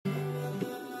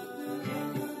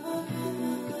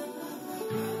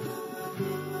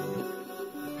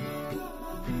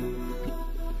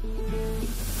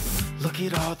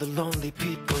Look at all the lonely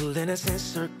people, innocent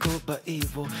circled by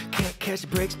evil. Can't catch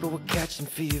breaks, but we're catching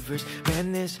fevers.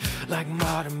 Man, this like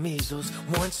modern measles.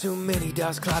 One too many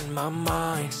doubts clouding my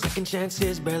mind. Second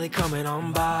chances barely coming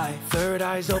on by. Third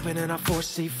eye's open and I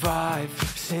foresee five.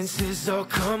 Senses all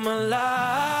come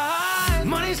alive.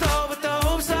 Money's low but the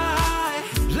hopes are high.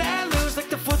 Let loose like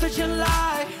the 4th of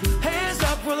July. Hands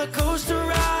up, roller coaster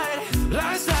ride.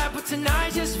 Life's life, but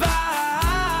tonight just vibe.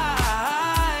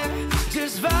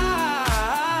 Just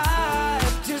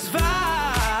vibe, just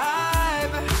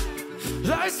vibe.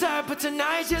 Life's tight, but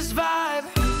tonight just vibe.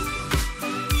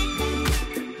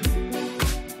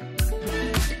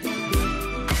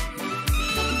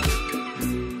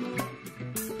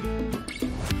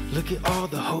 Look at all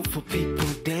the hopeful people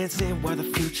dancing while the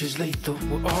future's lethal.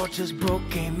 We're all just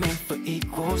broke, ain't meant for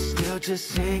equal. Still just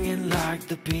singing like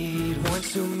the beat. One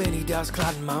too many doubts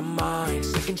clouding my mind.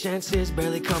 Second chances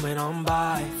barely coming on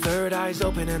by. Third eye's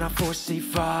open and I foresee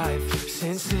five.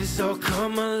 Senses all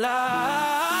come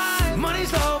alive.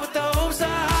 Money's low but the hopes are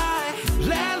high.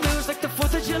 Let loose like the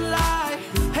 4th of July.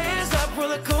 Hands up,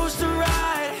 roller coaster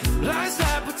ride. Life's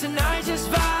life, but tonight just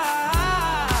vibe.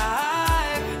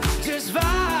 Just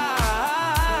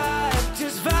vibe,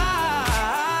 just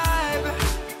vibe.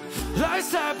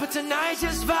 Life's life, but tonight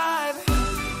just vibe.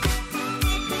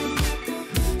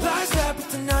 Life's life, but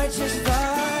tonight just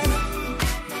vibe.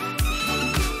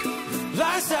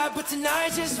 Life's life, but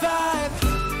tonight just vibe.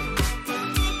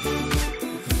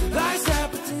 Life's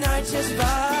life, but tonight just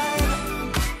vibe.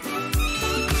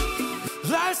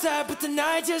 Life's life, but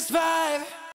tonight just vibe.